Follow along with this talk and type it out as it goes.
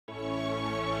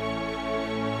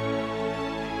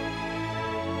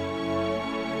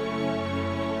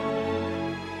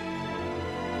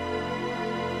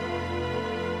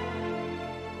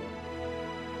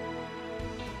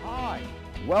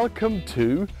welcome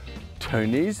to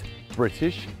Tony's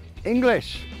British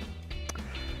English.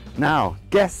 Now,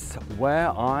 guess where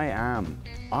I am?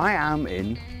 I am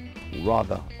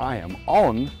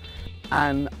on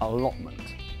an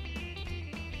allotment.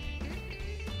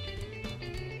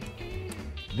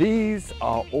 These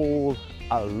are all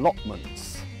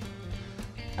allotments,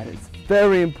 and it's a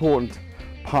very important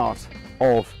part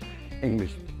of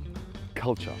English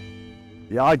culture.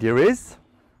 The idea is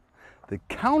the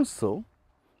council,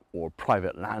 or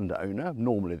private landowner,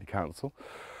 normally the council,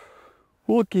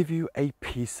 will give you a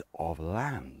piece of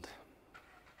land.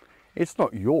 It's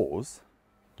not yours,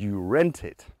 you rent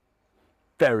it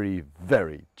very,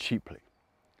 very cheaply.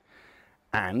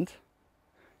 And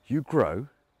you grow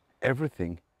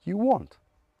everything you want.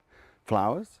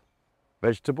 Flowers,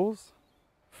 vegetables,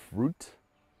 fruit,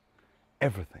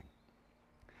 everything.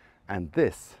 And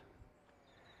this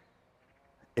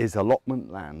is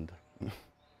allotment land.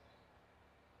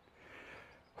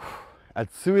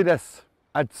 Atsui desu.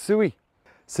 Atsui.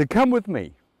 So come with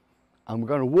me and we're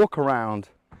going to walk around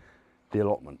the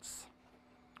allotments,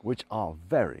 which are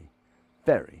very,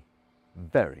 very,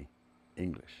 very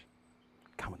English.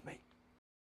 Come with me.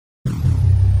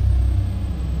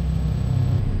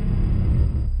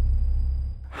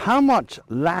 How much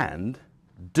land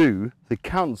do the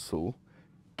council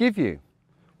give you?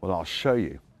 Well, I'll show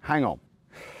you. Hang on.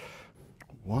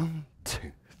 1,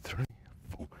 2, 3,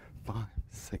 4, 5,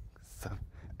 6, 7,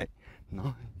 8,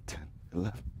 9, 10,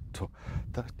 11, 12,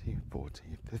 13,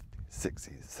 14, 15,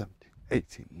 16, 17,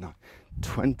 18, 19,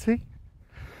 20.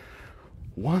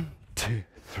 1, 2,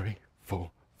 3,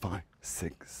 4, 5,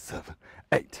 6, 7,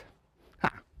 8.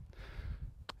 Ha.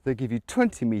 They give you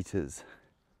 20 meters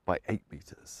by 8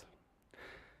 meters.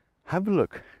 Have a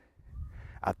look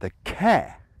at the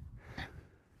care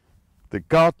the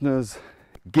gardeners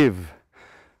give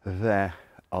their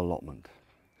allotment.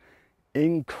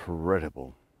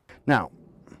 Incredible. Now,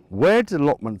 where do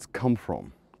allotments come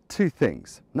from? Two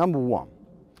things. Number one,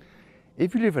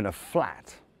 if you live in a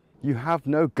flat, you have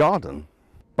no garden,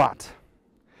 but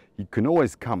you can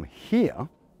always come here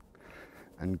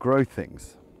and grow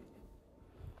things.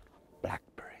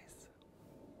 Blackberries.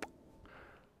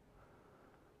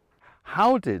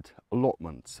 How did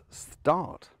allotments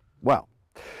start? Well,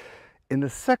 in the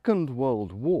Second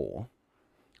World War,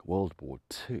 World War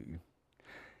II,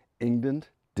 England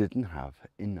didn't have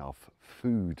enough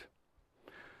food.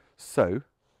 So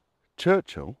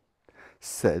Churchill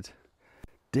said,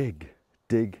 dig,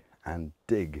 dig and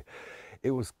dig.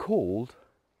 It was called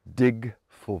Dig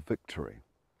for Victory.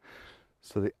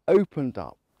 So they opened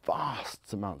up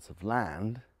vast amounts of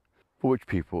land for which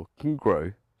people can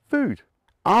grow food.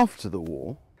 After the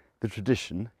war, the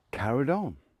tradition carried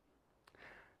on.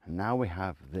 And now we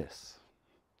have this.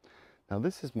 Now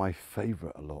this is my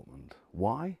favourite allotment.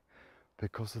 Why?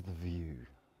 Because of the view.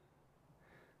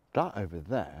 That over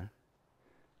there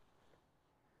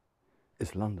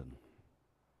is London.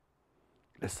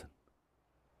 Listen.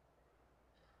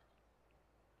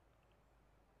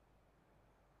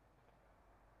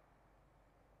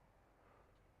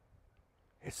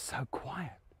 It's so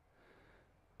quiet.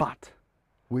 But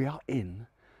we are in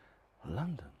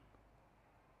London.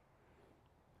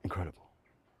 Incredible.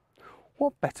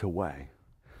 What better way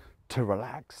to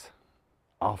relax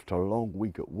after a long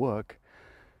week at work,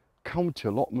 come to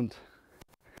allotment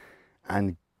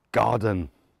and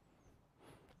garden.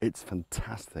 It's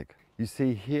fantastic. You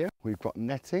see here we've got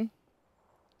netting,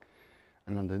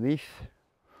 and underneath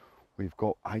we've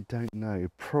got, I don't know,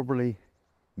 probably,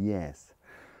 yes,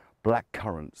 black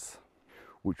currants,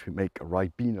 which we make a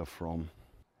ribena from.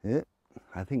 Yeah,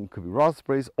 I think it could be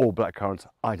raspberries or black currants,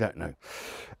 I don't know.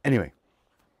 Anyway,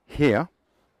 here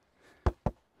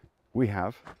we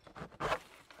have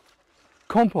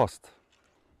compost.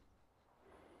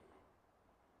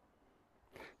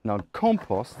 Now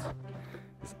compost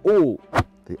is all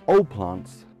the old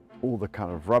plants, all the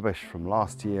kind of rubbish from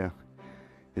last year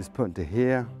is put into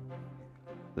here,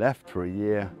 left for a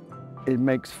year. It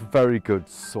makes very good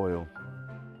soil,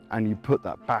 and you put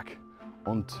that back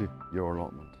onto your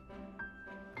allotment.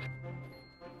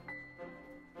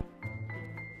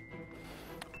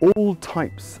 All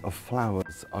types of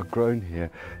flowers are grown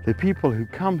here. The people who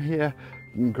come here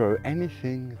can grow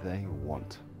anything they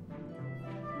want.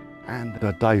 And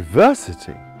the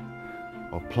diversity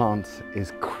of plants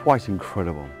is quite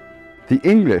incredible. The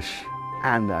English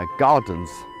and their gardens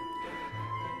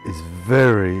is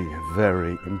very,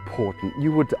 very important.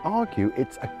 You would argue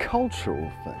it's a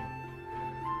cultural thing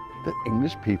that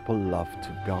English people love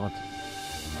to garden.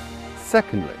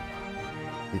 Secondly,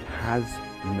 it has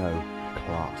no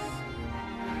class.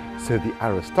 So the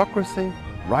aristocracy,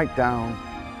 right down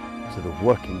to the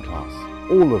working class,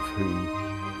 all of whom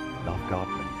love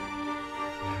gardening.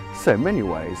 So in many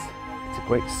ways, it's a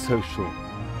great social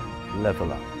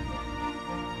leveller.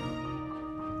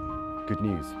 Good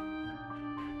news.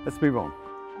 Let's move on.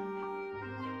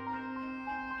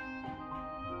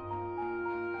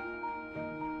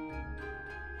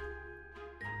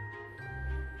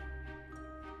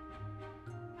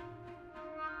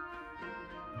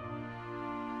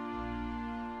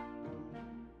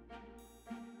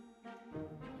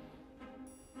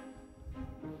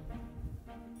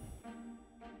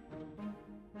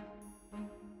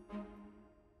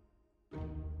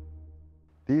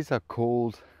 These are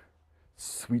called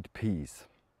sweet peas.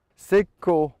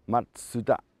 Seiko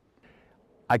Matsuda.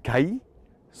 Akai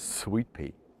sweet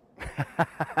pea.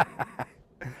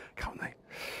 Can't they?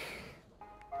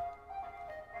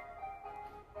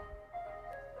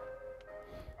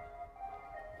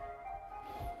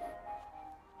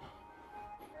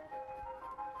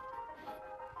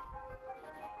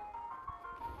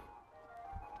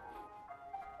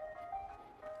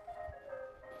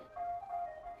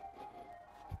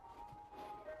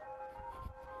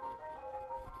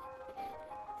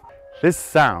 This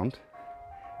sound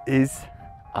is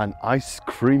an ice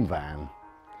cream van,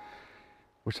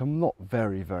 which I'm not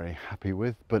very happy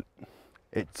with, but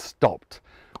it stopped.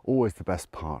 Always the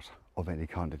best part of any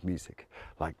kind of music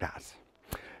like that.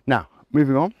 Now,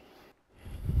 moving on.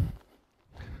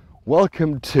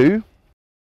 Welcome to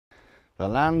the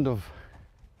land of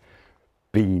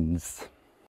beans.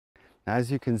 Now,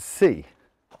 as you can see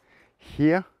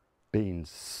here,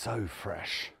 beans so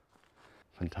fresh.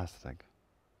 Fantastic.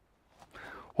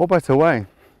 What better way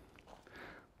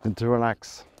than to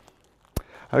relax?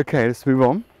 Okay, let's move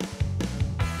on.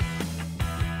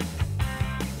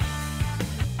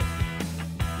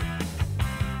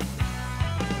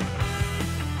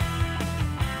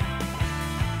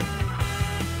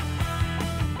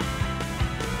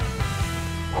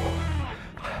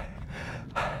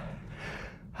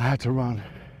 I had to run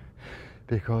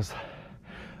because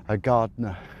a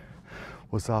gardener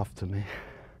was after me.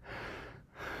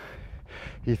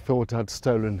 He thought I'd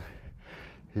stolen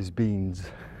his beans,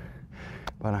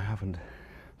 but I haven't.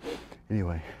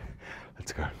 Anyway,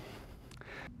 let's go.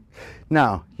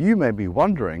 Now, you may be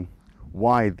wondering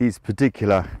why these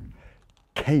particular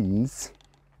canes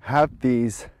have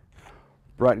these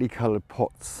brightly coloured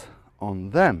pots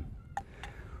on them.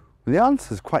 Well, the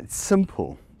answer is quite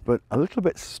simple, but a little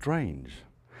bit strange.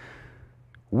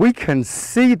 We can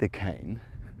see the cane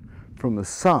from the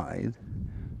side,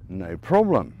 no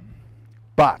problem.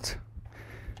 But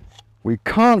we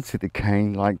can't see the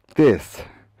cane like this.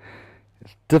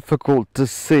 It's difficult to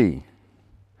see.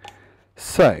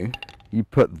 So you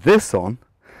put this on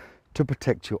to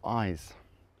protect your eyes.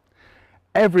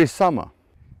 Every summer,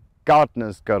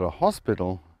 gardeners go to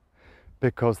hospital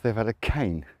because they've had a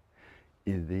cane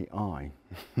in the eye.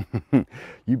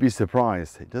 You'd be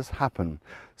surprised, it does happen.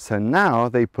 So now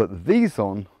they put these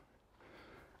on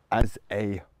as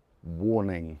a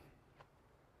warning.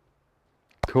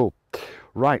 Cool.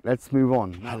 Right, let's move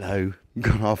on. Hello,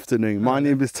 good afternoon. My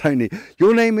name is Tony.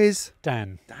 Your name is?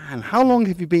 Dan. Dan. How long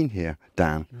have you been here,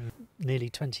 Dan? Nearly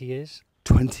 20 years.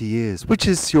 20 years. Which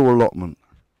is your allotment?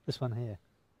 This one here.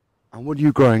 And what are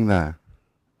you growing there?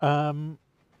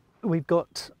 We've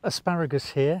got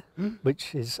asparagus here,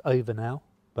 which is over now,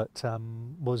 but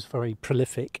was very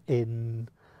prolific in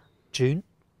June.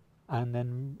 And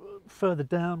then further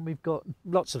down, we've got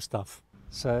lots of stuff.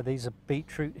 So these are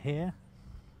beetroot here.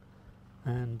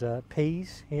 And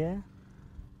peas here.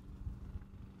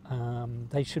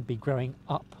 They should be growing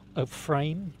up a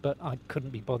frame, but I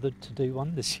couldn't be bothered to do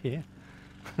one this year.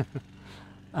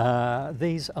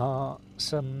 These are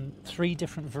some 3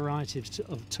 different varieties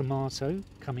of tomato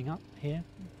coming up here.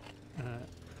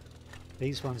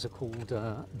 These ones are called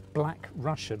Black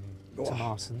Russian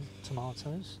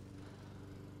tomatoes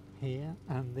here,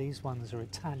 and these ones are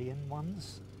Italian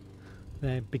ones.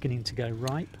 They're beginning to go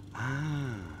ripe.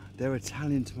 Ah, they're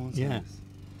Italian tomatoes. Yeah.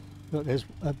 Look,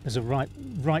 there's a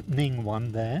ripening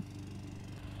one there.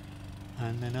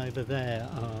 And then over there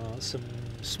are some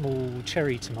small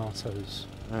cherry tomatoes,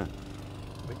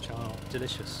 which are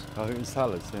delicious. Oh, in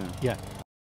salads, yeah. Yeah.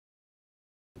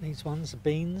 These ones are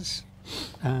beans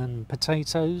and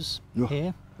potatoes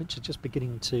here, which are just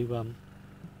beginning to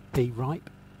be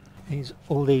ripe.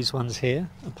 All these ones here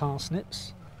are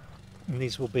parsnips. And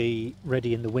these will be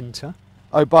ready in the winter.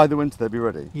 Oh, by the winter they'll be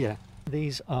ready? Yeah.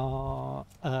 These are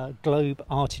globe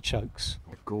artichokes.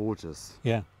 Oh, gorgeous.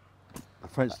 Yeah. The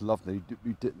French love them.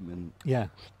 You dip them in. Yeah,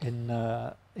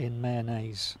 in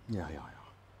mayonnaise. Yeah.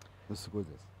 That's good.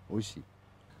 Oishi.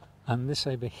 And this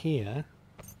over here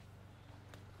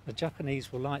The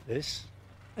Japanese will like this.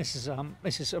 This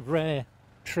is a rare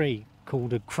tree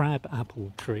called a crab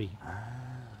apple tree.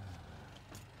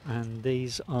 And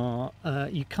these are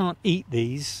you can't eat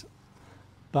these,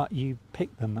 but you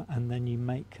pick them and then you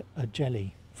make a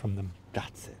jelly from them.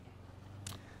 That's it.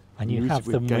 And you have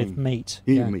them with meat.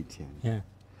 You eat meat, yeah. Yeah.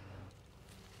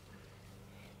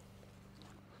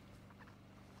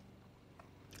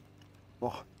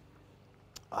 Oh.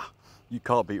 You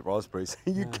can't beat raspberries.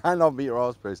 You cannot beat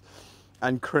raspberries.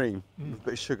 And cream with a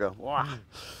bit of sugar. Wow.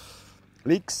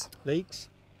 Leeks. Leeks.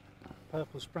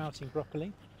 Purple sprouting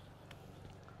broccoli.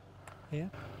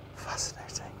 Here.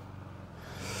 Fascinating.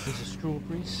 These are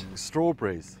strawberries.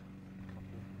 Strawberries.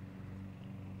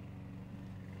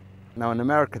 Now in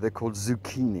America they're called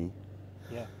zucchini.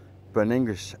 Yeah. But in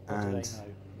English,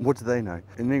 What do they know?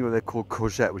 In England they're called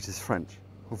courgette, which is French,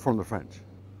 or from the French.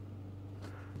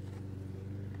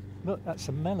 Look, that's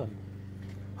a melon.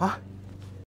 Huh?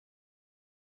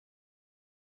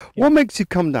 Yeah. What makes you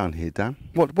come down here, Dan?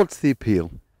 What's the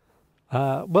appeal?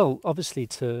 Well, obviously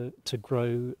to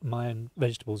grow my own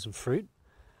vegetables and fruit,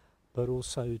 but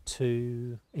also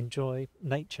to enjoy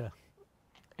nature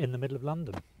in the middle of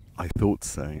London. I thought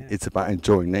so. Yeah. It's about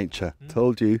enjoying nature.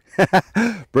 Told you.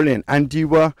 Brilliant. And you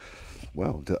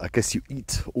well, I guess you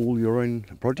eat all your own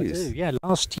produce. I do, yeah.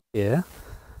 Last year,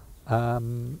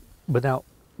 without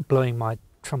blowing my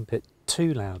trumpet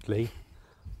too loudly,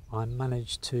 I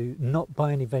managed to not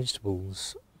buy any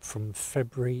vegetables from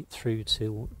February through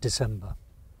till December.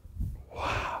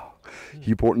 Wow.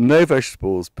 You bought no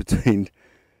vegetables between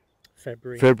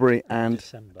February and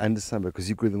December because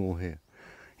you grew them all here.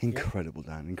 Incredible,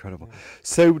 Dan, incredible. Yeah.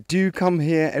 So do you come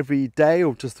here every day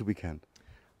or just the weekend?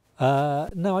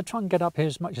 No, I try and get up here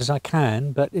as much as I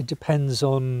can, but it depends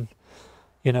on,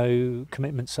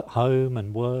 commitments at home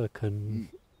and work and,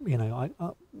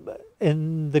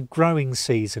 in the growing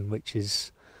season, which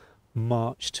is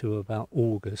March to about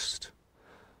August,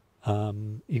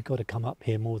 you've got to come up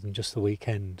here more than just the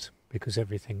weekend because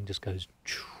everything just goes...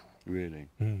 Really?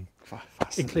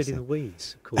 Including the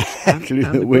weeds, of course.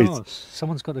 Including the weeds. Grass.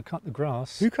 Someone's got to cut the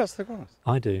grass. Who cuts the grass?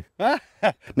 I do.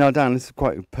 Now, Dan, this is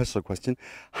quite a personal question.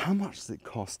 How much does it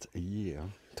cost a year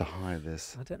to hire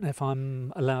this? I don't know if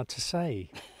I'm allowed to say.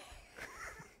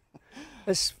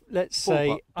 Let's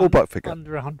say ballpark figure.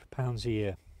 Under £100 a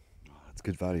year. Oh, that's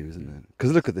good value, isn't it?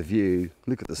 Because look at the view,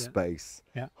 look at the space.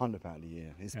 Yeah. £100 a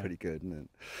year is pretty good, isn't it?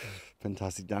 Yeah.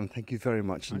 Fantastic, Dan. Thank you very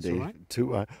much That's indeed. all right.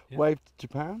 To wave to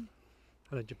Japan.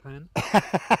 Hello, Japan.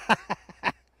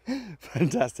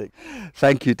 Fantastic.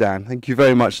 Thank you, Dan. Thank you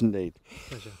very much indeed.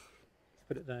 Pleasure. Let's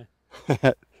put it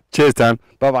there. Cheers, Dan.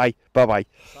 Bye-bye. Bye-bye.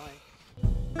 Bye.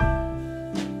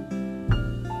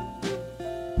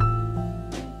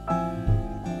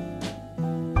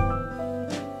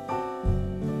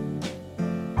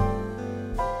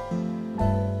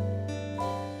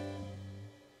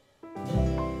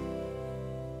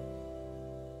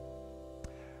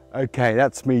 Okay,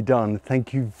 that's me done.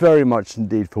 Thank you very much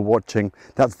indeed for watching.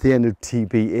 That's the end of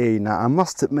TBE. Now, I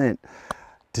must admit,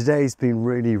 today's been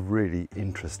really, really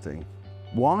interesting.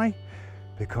 Why?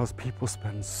 Because people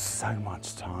spend so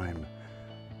much time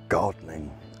gardening,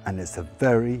 and it's a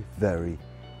very, very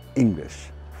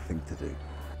English thing to do.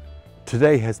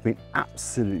 Today has been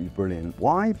absolutely brilliant.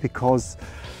 Why? Because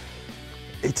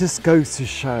it just goes to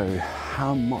show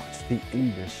how much the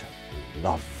English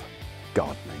love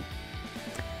gardening.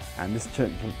 And this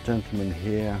gentleman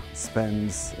here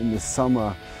spends in the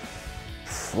summer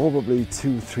probably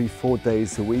 2, 3, 4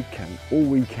 days a week and all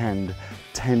weekend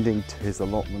tending to his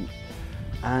allotment,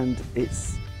 and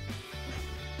it's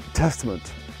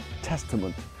testament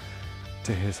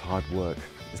to his hard work.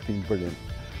 It's been brilliant.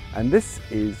 And this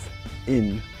is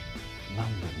in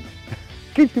London.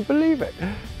 Can you believe it?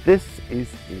 This is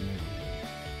in London.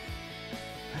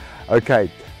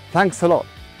 Okay, thanks a lot.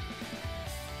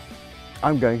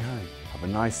 I'm going home. Have a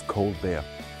nice cold beer.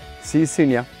 See you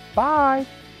soon, yeah? Bye.